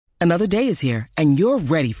Another day is here, and you're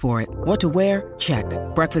ready for it. What to wear? Check.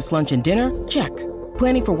 Breakfast, lunch, and dinner? Check.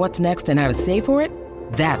 Planning for what's next and how to save for it?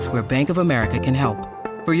 That's where Bank of America can help.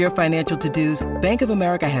 For your financial to-dos, Bank of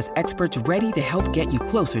America has experts ready to help get you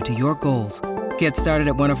closer to your goals. Get started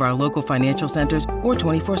at one of our local financial centers or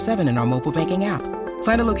 24/7 in our mobile banking app.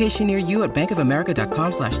 Find a location near you at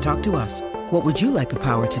bankofamerica.com/talktous. What would you like the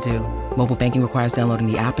power to do? Mobile banking requires downloading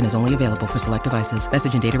the app and is only available for select devices.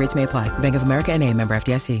 Message and data rates may apply. Bank of America N.A., member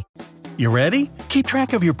FDIC. You ready? Keep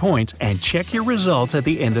track of your points and check your results at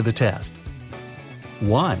the end of the test.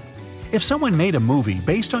 1. If someone made a movie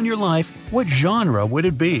based on your life, what genre would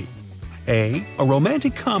it be? A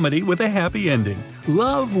romantic comedy with a happy ending.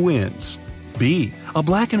 Love wins. B. A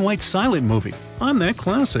black and white silent movie. I'm that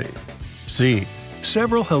classy. C.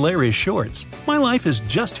 Several hilarious shorts. My life is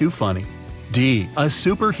just too funny. D. A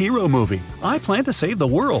superhero movie. I plan to save the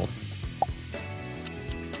world.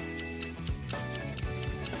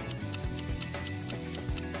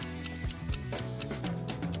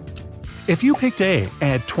 If you picked A,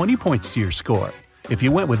 add 20 points to your score. If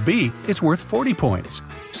you went with B, it's worth 40 points.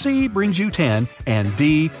 C brings you 10, and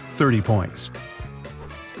D, 30 points.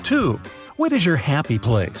 2. What is your happy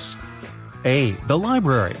place? A. The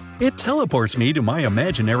library. It teleports me to my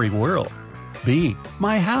imaginary world. B.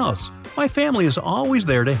 My house. My family is always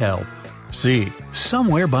there to help. C.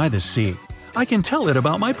 Somewhere by the sea. I can tell it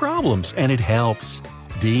about my problems, and it helps.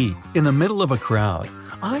 D. In the middle of a crowd.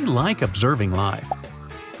 I like observing life.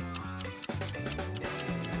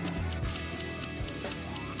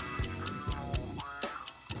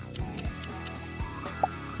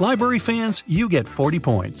 Library fans, you get 40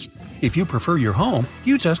 points. If you prefer your home,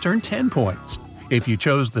 you just earn 10 points. If you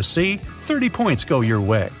chose the sea, 30 points go your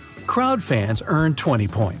way. Crowd fans earn 20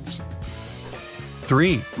 points.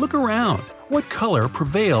 3. Look around. What color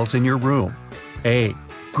prevails in your room? A.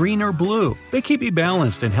 Green or blue. They keep me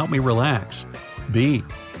balanced and help me relax. B.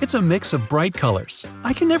 It's a mix of bright colors.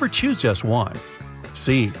 I can never choose just one.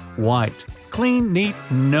 C. White. Clean, neat,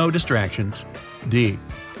 no distractions. D.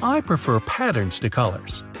 I prefer patterns to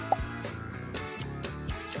colors.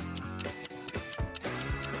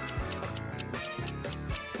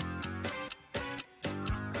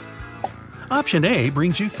 Option A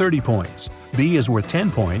brings you 30 points, B is worth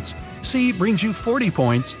 10 points, C brings you 40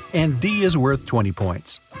 points, and D is worth 20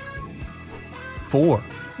 points. 4.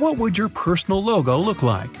 What would your personal logo look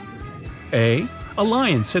like? A. A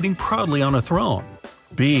lion sitting proudly on a throne.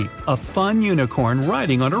 B. A fun unicorn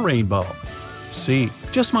riding on a rainbow. C.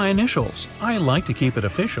 Just my initials. I like to keep it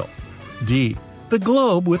official. D. The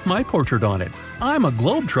globe with my portrait on it. I'm a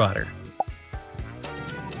globetrotter.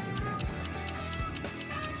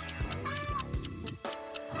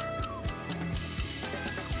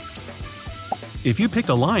 If you picked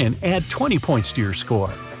a lion, add 20 points to your score.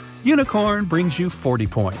 Unicorn brings you 40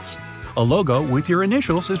 points. A logo with your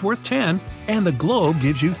initials is worth 10, and the globe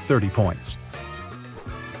gives you 30 points.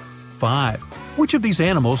 5. Which of these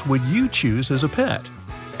animals would you choose as a pet?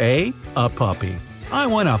 A. A puppy. I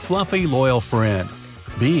want a fluffy, loyal friend.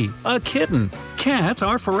 B. A kitten. Cats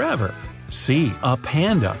are forever. C. A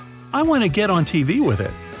panda. I want to get on TV with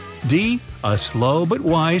it. D. A slow but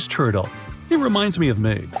wise turtle. It reminds me of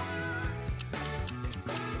me.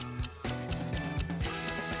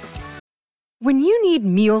 When you need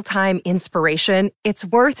mealtime inspiration, it's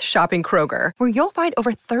worth shopping Kroger, where you'll find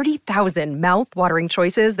over 30,000 mouth-watering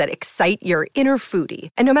choices that excite your inner foodie.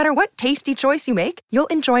 And no matter what tasty choice you make, you'll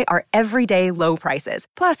enjoy our everyday low prices,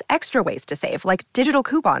 plus extra ways to save, like digital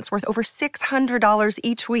coupons worth over $600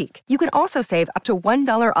 each week. You can also save up to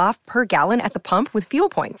 $1 off per gallon at the pump with fuel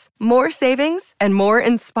points. More savings and more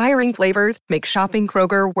inspiring flavors make shopping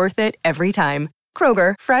Kroger worth it every time.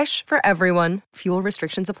 Kroger, fresh for everyone. Fuel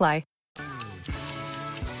restrictions apply.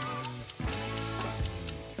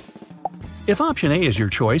 If option A is your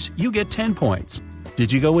choice, you get 10 points.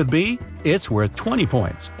 Did you go with B? It's worth 20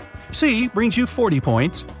 points. C brings you 40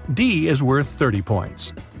 points. D is worth 30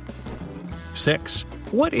 points. 6.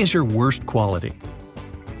 What is your worst quality?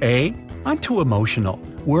 A. I'm too emotional.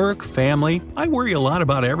 Work, family, I worry a lot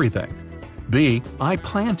about everything. B. I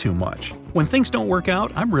plan too much. When things don't work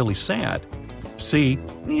out, I'm really sad. C.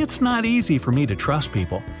 It's not easy for me to trust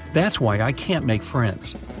people. That's why I can't make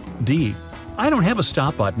friends. D. I don't have a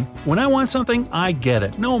stop button. When I want something, I get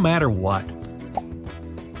it, no matter what.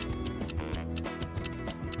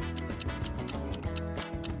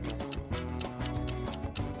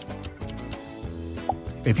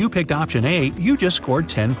 If you picked option A, you just scored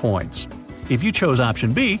 10 points. If you chose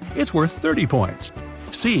option B, it's worth 30 points.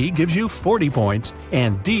 C gives you 40 points,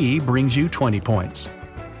 and D brings you 20 points.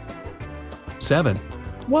 7.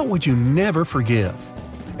 What would you never forgive?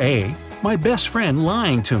 A. My best friend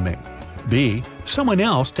lying to me. B. Someone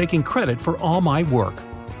else taking credit for all my work.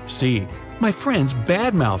 C. My friends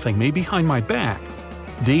bad-mouthing me behind my back.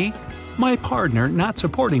 D. My partner not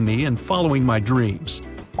supporting me and following my dreams.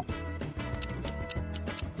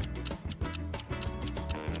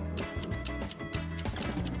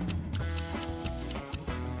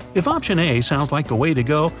 If option A sounds like the way to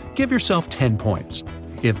go, give yourself 10 points.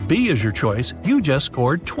 If B is your choice, you just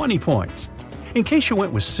scored 20 points. In case you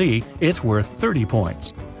went with C, it's worth 30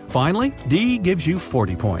 points. Finally, D gives you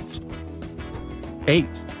 40 points. 8.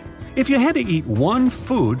 If you had to eat one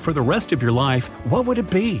food for the rest of your life, what would it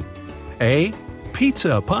be? A.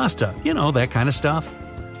 Pizza, pasta, that kind of stuff.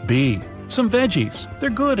 B. Some veggies, they're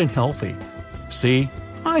good and healthy. C.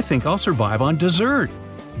 I think I'll survive on dessert.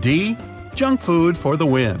 D. Junk food for the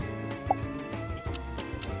win.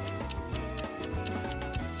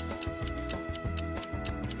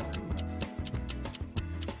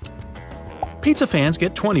 Pizza fans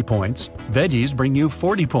get 20 points, veggies bring you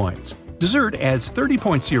 40 points, dessert adds 30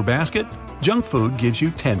 points to your basket, junk food gives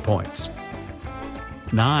you 10 points.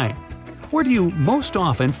 9. Where do you most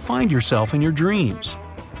often find yourself in your dreams?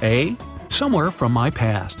 A. Somewhere from my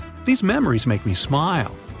past. These memories make me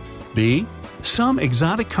smile. B. Some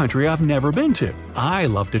exotic country I've never been to. I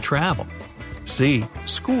love to travel. C.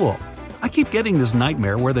 School. I keep getting this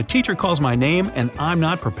nightmare where the teacher calls my name and I'm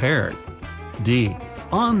not prepared. D.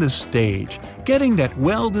 On the stage, getting that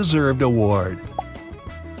well-deserved award.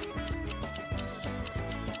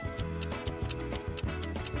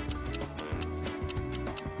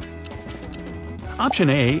 Option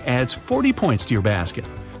A adds 40 points to your basket.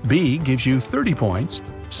 B gives you 30 points,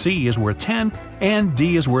 C is worth 10, and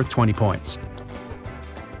D is worth 20 points.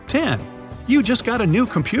 10. You just got a new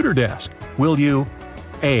computer desk. Will you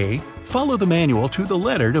A. Follow the manual to the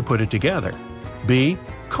letter to put it together. B.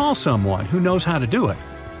 Call someone who knows how to do it.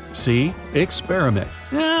 C. Experiment.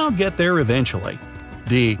 I'll get there eventually.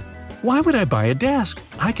 D. Why would I buy a desk?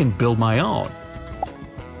 I can build my own.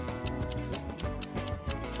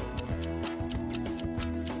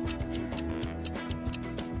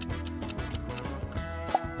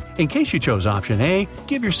 In case you chose option A,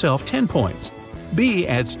 give yourself 10 points. B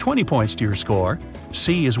adds 20 points to your score,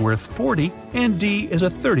 C is worth 40, and D is a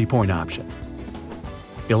 30-point option.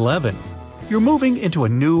 11. You're moving into a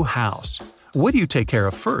new house. What do you take care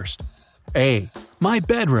of first? A. My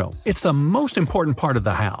bedroom. It's the most important part of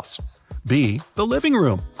the house. B. The living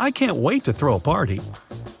room. I can't wait to throw a party.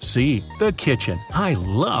 C. The kitchen. I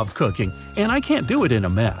love cooking, and I can't do it in a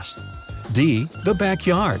mess. D. The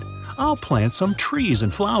backyard. I'll plant some trees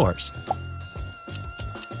and flowers.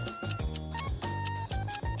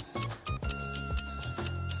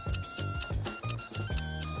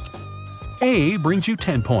 A brings you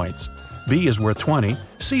 10 points. B is worth 20,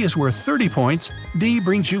 C is worth 30 points, D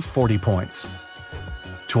brings you 40 points.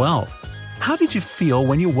 12. How did you feel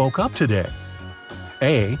when you woke up today?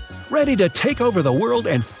 A. Ready to take over the world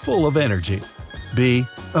and full of energy. B.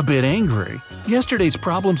 A bit angry. Yesterday's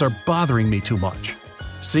problems are bothering me too much.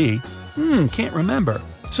 C. Can't remember.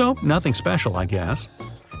 So, nothing special, I guess.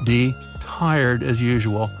 D. Tired as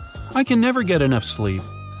usual. I can never get enough sleep.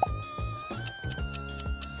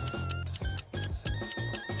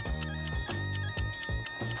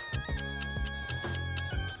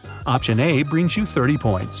 Option A brings you 30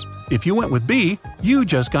 points. If you went with B, you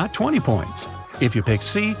just got 20 points. If you pick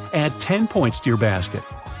C, add 10 points to your basket.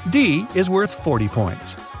 D is worth 40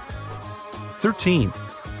 points. 13.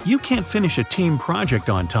 You can't finish a team project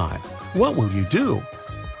on time. What will you do?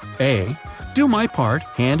 A. Do my part,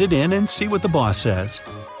 hand it in, and see what the boss says.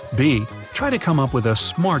 B. Try to come up with a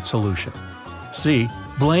smart solution. C.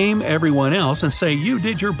 Blame everyone else and say you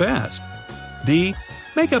did your best. D.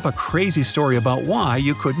 Make up a crazy story about why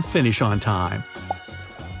you couldn't finish on time.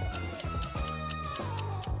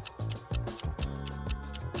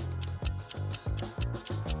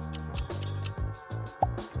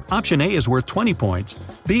 Option A is worth 20 points,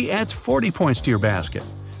 B adds 40 points to your basket,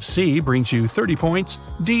 C brings you 30 points,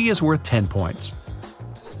 D is worth 10 points.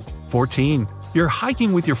 14. You're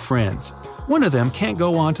hiking with your friends. One of them can't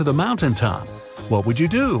go on to the mountaintop. What would you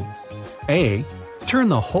do? A. Turn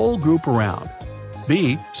the whole group around.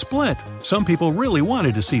 B. Split. Some people really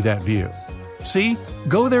wanted to see that view. C.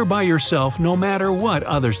 Go there by yourself no matter what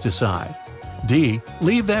others decide. D.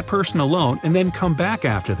 Leave that person alone and then come back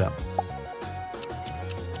after them.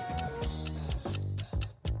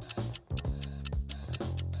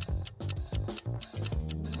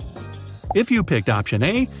 If you picked option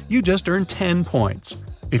A, you just earned 10 points.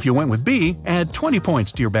 If you went with B, add 20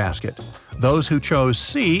 points to your basket. Those who chose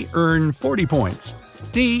C earn 40 points.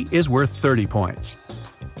 D is worth 30 points.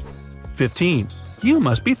 15. You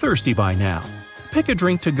must be thirsty by now. Pick a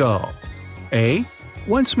drink to go. A.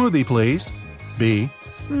 1 smoothie, please. B.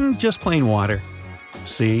 Just plain water.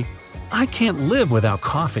 C. I can't live without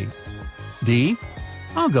coffee. D.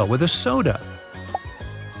 I'll go with a soda.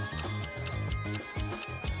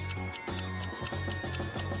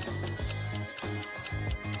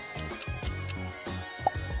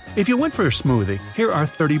 If you went for a smoothie, here are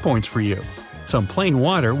 30 points for you. Some plain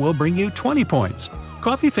water will bring you 20 points.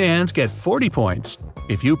 Coffee fans get 40 points.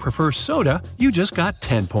 If you prefer soda, you just got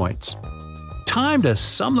 10 points. Time to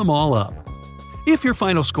sum them all up. If your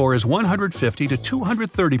final score is 150 to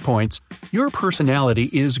 230 points, your personality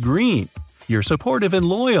is green. You're supportive and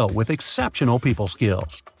loyal with exceptional people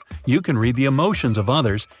skills. You can read the emotions of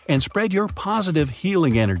others and spread your positive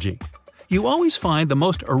healing energy. You always find the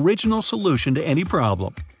most original solution to any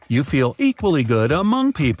problem. You feel equally good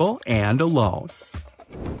among people and alone.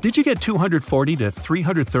 Did you get 240 to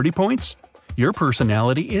 330 points? Your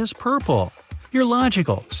personality is purple. You're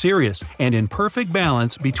logical, serious, and in perfect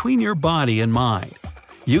balance between your body and mind.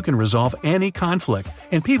 You can resolve any conflict,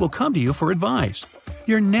 and people come to you for advice.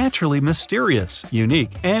 You're naturally mysterious,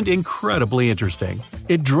 unique, and incredibly interesting.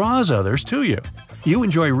 It draws others to you. You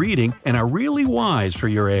enjoy reading and are really wise for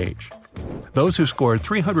your age. Those who scored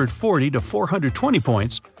 340 to 420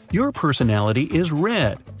 points, your personality is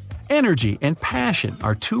red. Energy and passion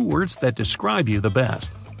are 2 words that describe you the best.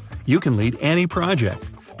 You can lead any project.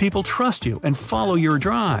 People trust you and follow your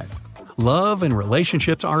drive. Love and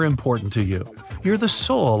relationships are important to you. You're the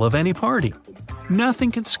soul of any party.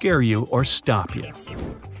 Nothing can scare you or stop you.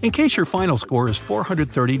 In case your final score is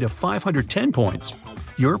 430 to 510 points,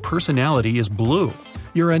 your personality is blue.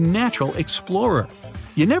 You're a natural explorer.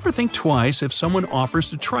 You never think twice if someone offers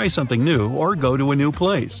to try something new or go to a new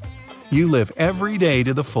place. You live every day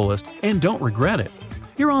to the fullest and don't regret it.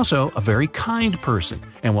 You're also a very kind person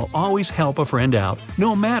and will always help a friend out,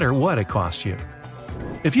 no matter what it costs you.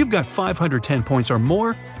 If you've got 510 points or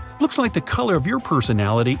more, looks like the color of your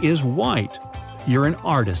personality is white. You're an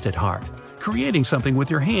artist at heart. Creating something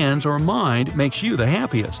with your hands or mind makes you the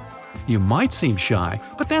happiest. You might seem shy,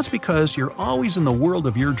 but that's because you're always in the world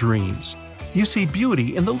of your dreams. You see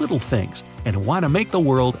beauty in the little things and want to make the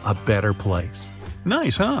world a better place.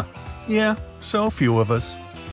 Nice, huh? Yeah, so few of us.